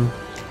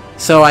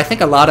 So I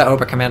think a lot of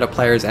Oberkommando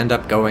players end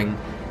up going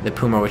the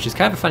Puma, which is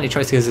kind of a funny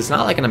choice because it's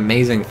not like an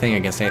amazing thing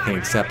against anything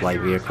except light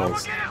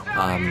vehicles.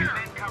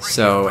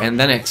 So, and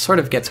then it sort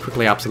of gets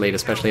quickly obsolete,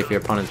 especially if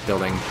your opponent's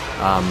building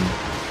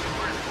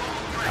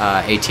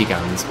AT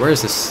guns. Where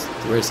is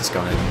this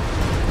going?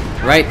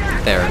 Right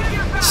there.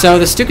 So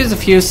the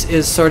TychoCelchuuu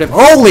is sort of...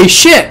 Holy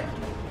shit!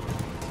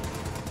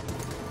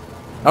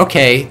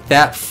 Okay,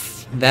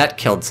 that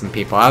killed some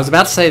people. I was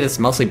about to say this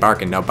mostly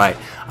bark and no bite.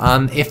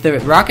 If the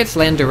rockets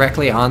land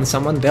directly on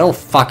someone, they'll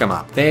fuck them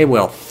up. They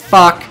will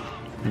fuck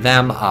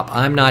them up.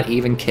 I'm not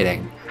even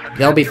kidding.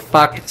 They'll be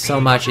fucked so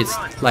much, it's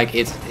like,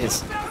 it's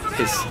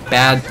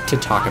bad to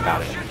talk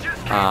about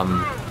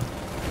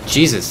it.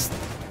 Jesus.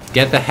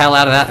 Get the hell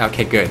out of that.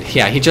 Okay, good.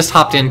 Yeah, he just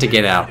hopped in to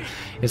get out.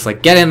 It's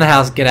like, get in the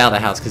house, get out of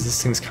the house, because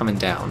this thing's coming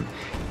down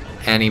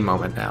any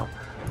moment now.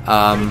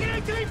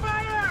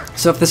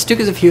 So if the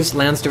Stukas of Hughes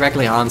lands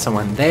directly on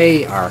someone,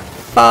 they are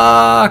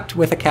fucked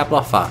with a capital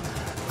fuck.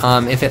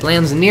 If it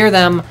lands near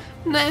them,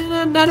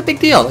 not a big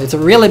deal. It's a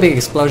really big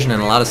explosion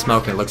and a lot of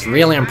smoke, and it looks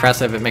really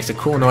impressive. It makes a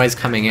cool noise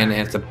coming in, and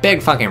it's a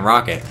big fucking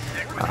rocket.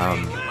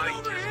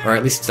 Or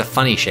at least it's a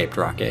funny shaped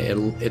rocket.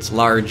 It's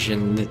large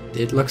and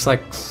it looks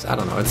like, I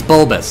don't know, it's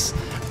bulbous.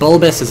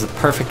 Bulbous is a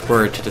perfect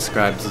word to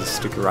describe the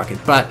Stuka rocket,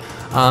 but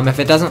if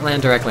it doesn't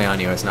land directly on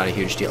you, it's not a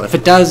huge deal. If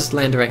it does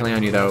land directly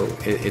on you, though,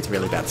 it's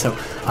really bad. So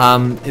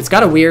it's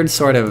got a weird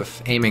sort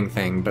of aiming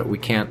thing, but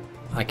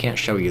I can't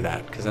show you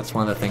that, because that's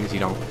one of the things you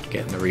don't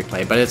get in the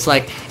replay. But it's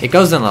like, it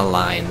goes in a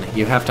line.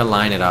 You have to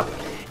line it up.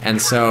 And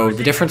so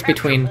the difference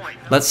between,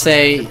 let's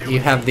say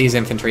you have these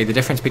infantry, the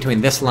difference between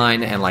this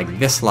line and like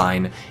this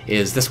line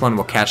is this one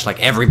will catch like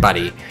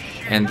everybody,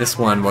 and this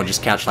one will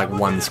just catch like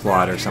one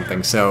squad or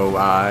something.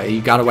 So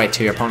you gotta wait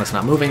till your opponent's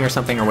not moving or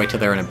something, or wait till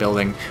they're in a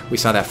building. We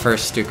saw that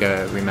first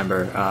Stuka,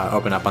 remember,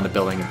 open up on the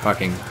building and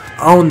fucking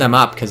own them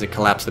up because it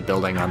collapsed the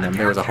building on them.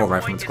 There was a whole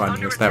Rifleman squad in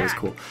here, so that was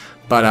cool.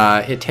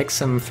 But it takes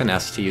some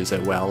finesse to use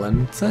it well,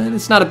 and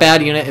it's not a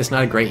bad unit, it's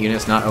not a great unit,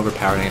 it's not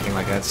overpowered or anything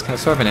like that. It's kind of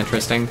sort of an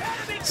interesting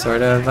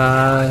sort of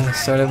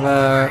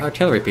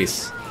artillery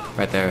piece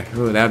right there.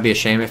 Ooh, that would be a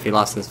shame if he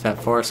lost his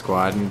Vet 4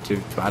 squad, and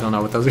I don't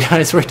know what those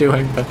guys were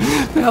doing, but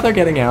now they're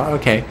getting out.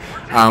 Okay.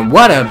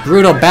 What a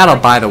brutal battle,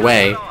 by the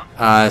way.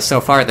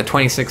 So far at the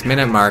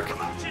 26-minute mark,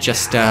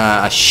 just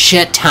a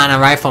shit ton of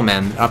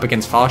Riflemen up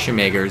against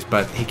Fallschirmjägers,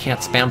 but he can't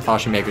spam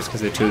Fallschirmjägers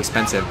because they're too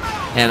expensive.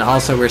 And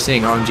also we're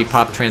seeing OMG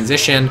pop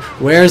transition.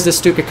 Where's the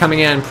Stuka coming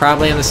in?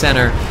 Probably in the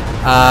center.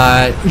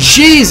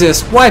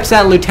 Jesus! Wipes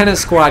that lieutenant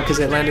squad because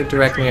it landed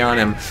directly on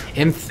him.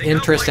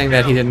 Interesting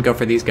that he didn't go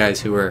for these guys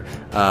who were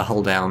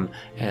hull down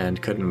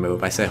and couldn't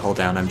move. I say hull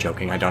down, I'm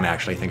joking. I don't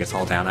actually think it's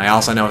hull down. I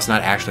also know it's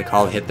not actually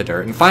called hit the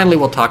dirt. And finally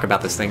we'll talk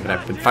about this thing that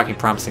I've been fucking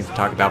promising to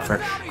talk about for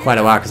quite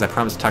a while, because I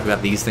promised to talk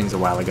about these things a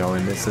while ago,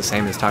 and it's the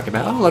same as talking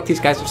about, oh look, these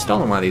guys have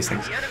stolen one of these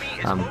things.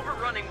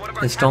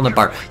 They've stolen a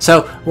bar.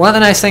 So one of the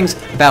nice things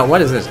about,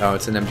 what is this? Oh,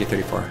 it's an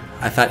MG34.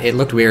 I thought it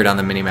looked weird on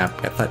the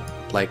minimap. I thought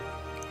like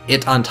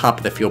it on top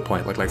of the fuel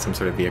point looked like some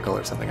sort of vehicle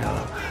or something. I don't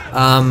know.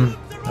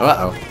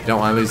 Uh-oh. You don't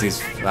want to lose these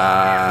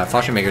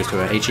Fallschirmjägers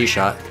to a HE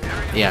shot.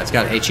 Yeah, it's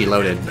got HE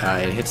loaded.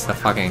 It hits the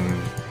fucking...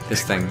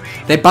 this thing.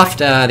 They buffed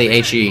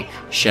the HE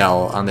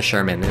shell on the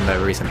Sherman in the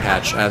recent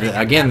patch.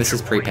 Again, this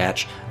is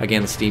pre-patch.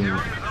 Again, Steam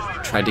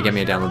tried to get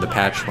me to download the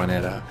patch when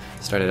it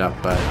started up,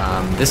 but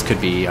this could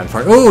be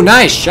unfortunate. Ooh,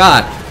 nice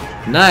shot!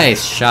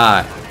 Nice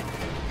shot.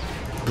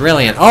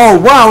 Brilliant. Oh,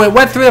 wow, it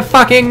went through the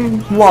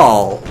fucking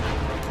wall.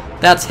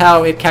 That's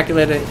how it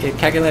calculated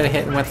a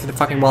hit and went through the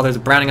fucking wall. There's a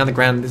Browning on the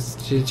ground.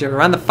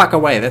 Run the fuck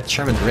away. That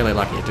Sherman's really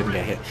lucky it didn't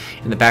get hit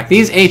in the back.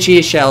 These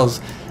HE shells,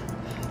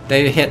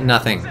 they hit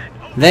nothing.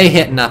 They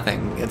hit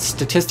nothing.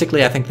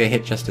 Statistically, I think they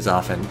hit just as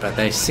often, but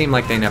they seem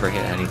like they never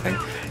hit anything.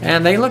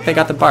 And they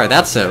got the bar.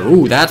 That's a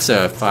terror.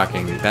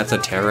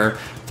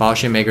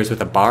 Fallschirmjägers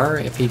with a bar.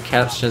 If he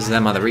catches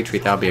them on the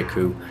retreat, that'll be a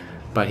coup,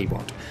 but he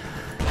won't.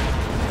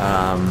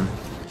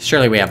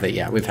 Surely we have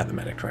we've had the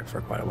medic truck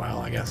for quite a while,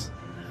 I guess.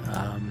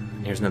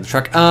 Here's another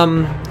truck.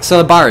 So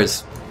the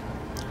bars.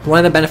 One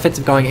of the benefits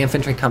of going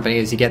infantry company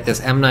is you get this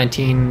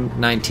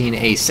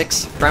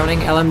M1919A6 Browning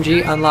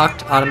LMG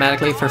unlocked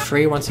automatically for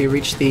free once you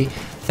reach the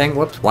thing.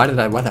 Whoops, why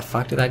the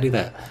fuck did I do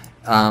that?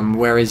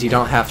 Whereas you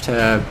don't have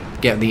to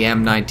get the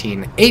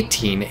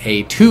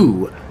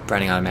M1918A2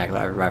 Browning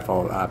automatic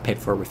rifle paid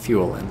for with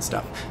fuel and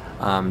stuff.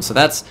 So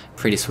that's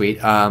pretty sweet.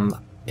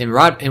 In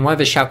one of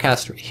his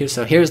shoutcasts,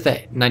 so here's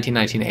the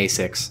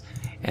 1919A6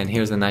 and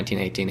here's the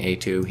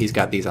 1918A2. He's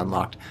got these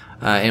unlocked.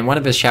 In one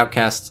of his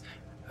shoutcasts,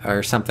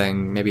 or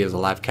something, maybe it was a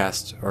live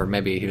cast, or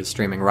maybe he was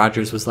streaming,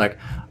 Rogers was like,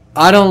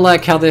 I don't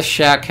like how this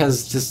shack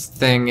has this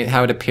thing,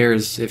 how it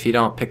appears if you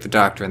don't pick the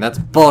doctrine. That's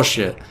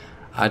bullshit.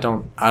 I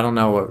don't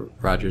know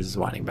what Rogers is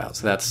whining about,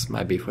 so that's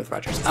my beef with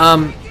Rogers.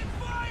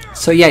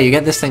 So yeah, you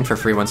get this thing for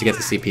free once you get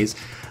the CPs,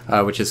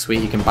 which is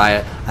sweet. You can buy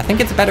it. I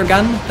think it's a better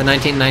gun. The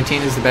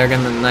 1919 is the better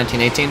gun than the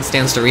 1918.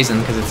 Stands to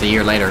reason, because it's a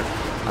year later.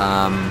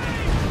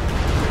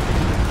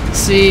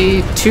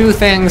 See, two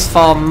things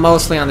fall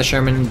mostly on the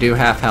Sherman, do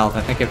half health.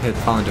 I think if it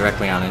had fallen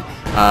directly on it.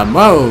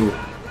 Whoa!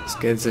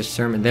 It's a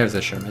Sherman. There's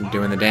a Sherman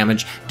doing the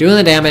damage. Doing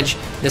the damage.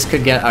 This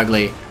could get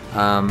ugly.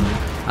 I'm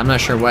not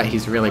sure what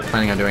he's really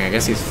planning on doing. I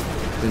guess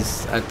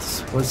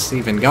what's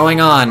even going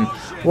on?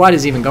 What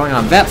is even going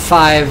on? Vet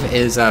 5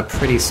 is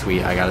pretty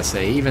sweet, I gotta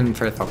say, even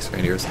for Focus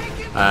Grenadiers,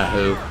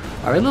 who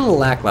are a little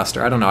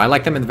lackluster. I don't know. I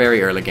like them in the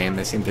very early game.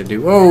 They seem to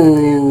do...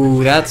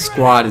 Oh, that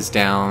squad is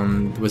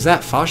down. Was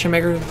that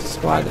Fallschirmjäger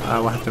squad?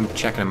 We'll have to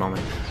check in a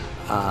moment.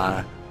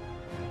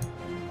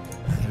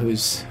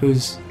 Who's...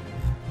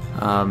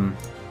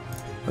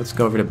 let's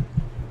go over to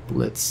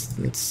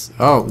Blitz.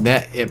 Oh,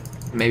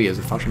 maybe it was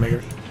a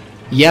Fallschirmjäger.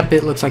 Yep,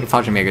 it looks like a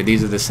Fallschirmjäger.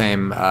 These are the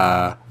same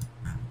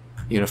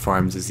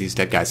uniforms as these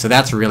dead guys. So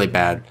that's really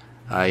bad.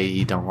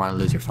 You don't want to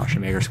lose your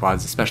Fallschirmjäger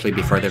squads, especially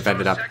before they're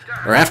vetted up.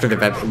 Or after they're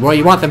vetted. Well,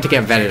 you want them to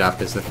get vetted up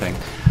is the thing.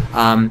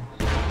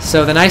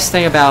 So the nice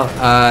thing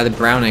about the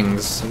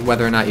Brownings,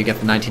 whether or not you get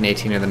the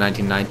 1918 or the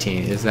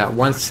 1919, is that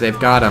once they've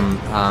got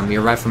them,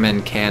 your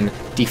Rifleman can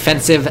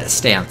defensive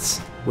stance,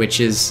 which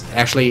is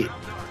actually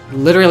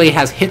literally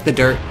has hit the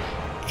dirt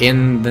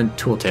in the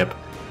tooltip.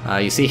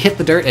 You see hit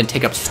the dirt and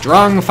take up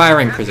strong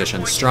firing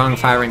positions. Strong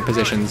firing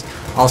positions,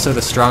 also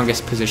the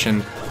strongest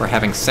position for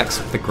having sex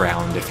with the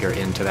ground if you're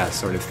into that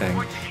sort of thing.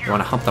 You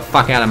want to hump the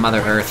fuck out of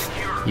Mother Earth,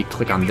 you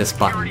click on this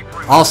button.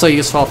 Also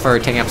useful for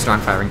taking up strong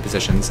firing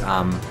positions.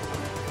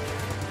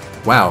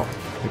 Wow,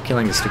 you're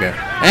killing this together.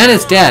 And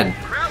it's dead!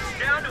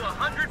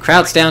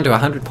 Crowd's down to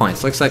 100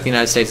 points. Looks like the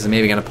United States is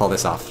maybe going to pull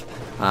this off.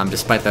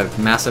 Despite the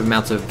massive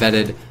amounts of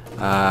vetted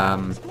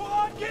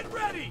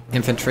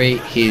infantry,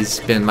 he's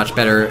been much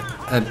better.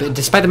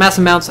 Despite the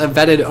massive amounts of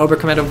vetted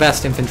Oberkommando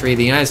West infantry,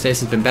 the United States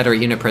has been better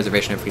at unit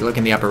preservation. If we look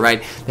in the upper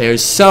right,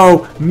 there's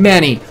so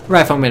many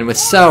riflemen with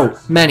so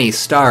many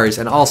stars,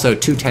 and also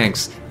 2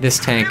 tanks. This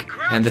tank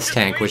and this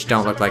tank, which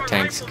don't look like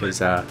tanks,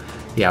 because,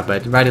 yeah,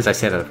 but right as I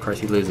said it, of course,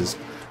 he loses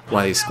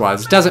one of these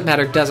squads. Doesn't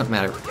matter, doesn't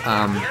matter.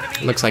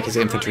 Looks like his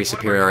infantry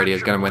superiority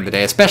is going to win the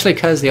day, especially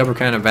because the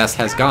Oberkommando West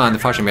has gone the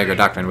Fallschirmjäger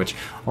doctrine, which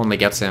only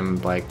gets him,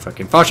 like,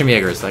 fucking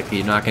Fallschirmjägers. Like,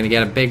 you're not going to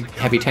get a big,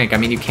 heavy tank. I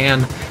mean, you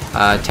can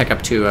tech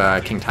up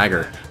to King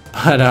Tiger,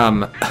 but,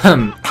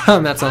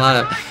 that's a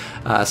lot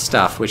of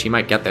stuff, which he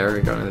might get there,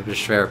 going to the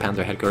Schwerer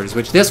Panzer headquarters,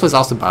 which this was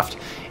also buffed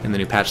in the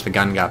new patch. The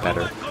gun got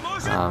better.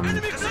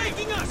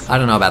 I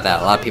don't know about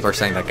that. A lot of people are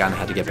saying that gun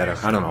had to get better.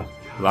 I don't know.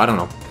 Well, I don't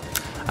know.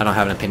 I don't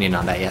have an opinion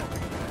on that yet.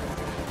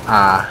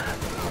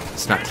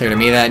 It's not clear to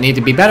me that it needed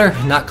to be better.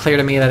 Not clear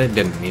to me that it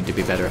didn't need to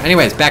be better.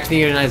 Anyways, back to the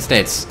United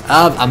States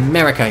of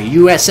America.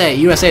 USA.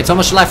 USA. It's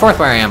almost July 4th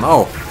where I am.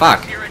 Oh,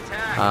 fuck.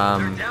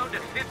 I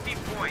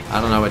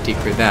don't know what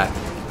decreed that.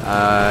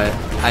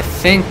 I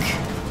think...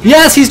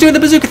 Yes, he's doing the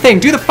bazooka thing.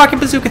 Do the fucking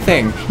bazooka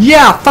thing.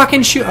 Yeah,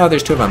 fucking shoot. Oh,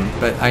 there's 2 of them,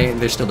 but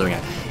they're still doing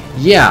it.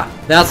 Yeah,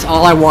 that's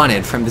all I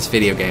wanted from this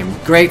video game.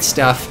 Great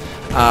stuff.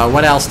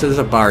 What else does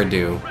a bar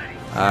do?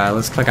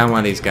 Let's click on one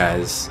of these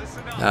guys.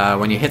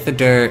 When you hit the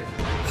dirt,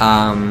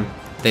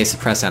 they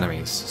suppress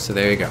enemies. So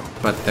there you go.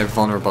 But they're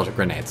vulnerable to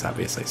grenades,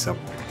 obviously, so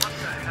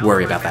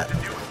worry about that.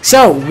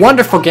 So,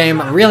 wonderful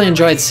game. Really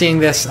enjoyed seeing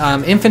this.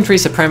 Infantry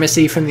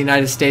supremacy from the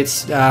United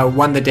States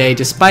won the day.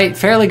 Despite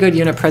fairly good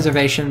unit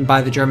preservation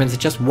by the Germans, it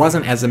just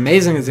wasn't as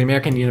amazing as the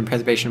American unit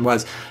preservation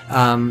was.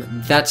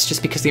 That's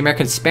just because the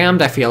Americans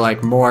spammed, I feel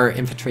like, more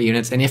infantry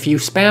units. And if you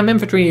spam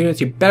infantry units,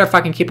 you better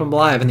fucking keep them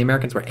alive. And the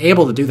Americans were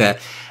able to do that,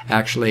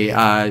 actually,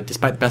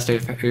 despite the best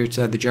efforts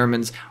of the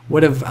Germans.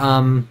 Would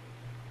have...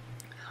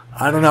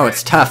 I don't know,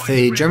 it's tough.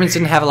 The Germans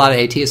didn't have a lot of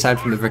AT aside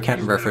from the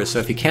Raketenwerfers, so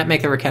if you can't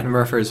make the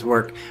Raketenwerfers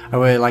work, I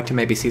would like to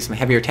maybe see some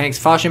heavier tanks.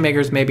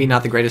 Fallschirmjägers maybe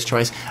not the greatest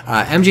choice.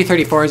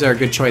 MG34s are a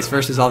good choice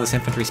versus all this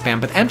infantry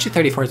spam, but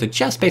MG34s are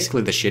just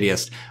basically the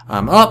shittiest.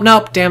 Oh,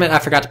 nope, damn it, I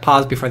forgot to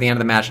pause before the end of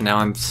the match, and now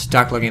I'm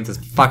stuck looking at this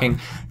fucking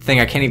thing.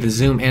 I can't even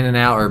zoom in and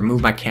out or move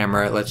my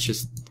camera. Let's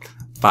just...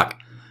 Fuck.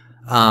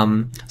 So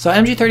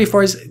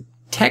MG34s...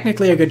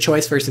 technically a good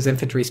choice versus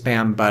infantry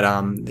spam, but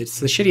it's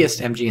the shittiest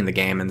MG in the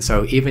game, and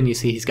so even you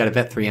see he's got a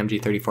Vet 3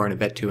 MG34 and a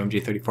Vet 2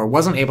 MG34,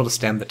 wasn't able to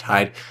stem the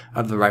tide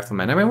of the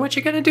Rifleman. I mean, what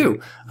you gonna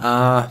do?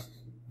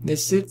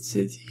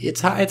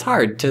 It's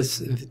hard to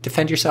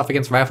defend yourself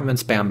against Rifleman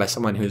spam by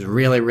someone who's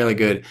really, really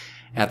good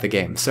at the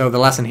game. So the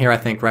lesson here, I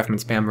think, Rifleman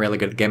spam really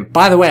good at the game.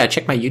 By the way, I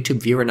checked my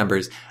YouTube viewer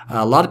numbers.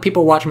 A lot of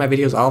people watch my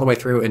videos all the way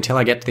through until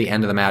I get to the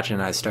end of the match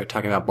and I start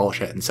talking about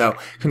bullshit. And so,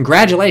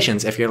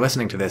 congratulations if you're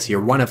listening to this. You're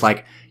one of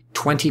like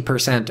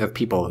 20% of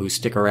people who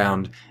stick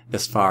around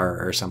this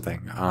far or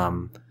something.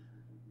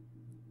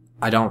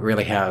 I don't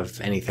really have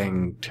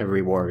anything to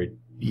reward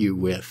you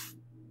with,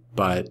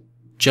 but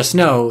just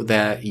know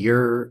that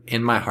you're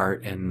in my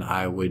heart and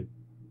I would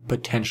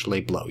potentially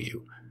blow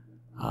you.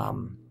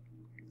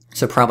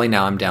 So probably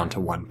now I'm down to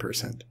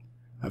 1%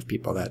 of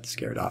people that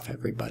scared off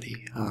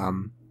everybody.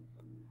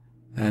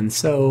 And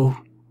so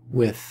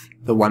with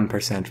the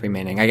 1%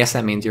 remaining, I guess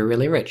that means you're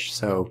really rich,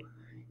 so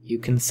you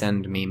can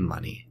send me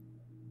money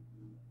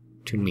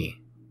to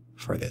me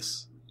for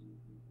this.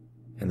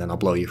 And then I'll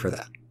blow you for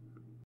that.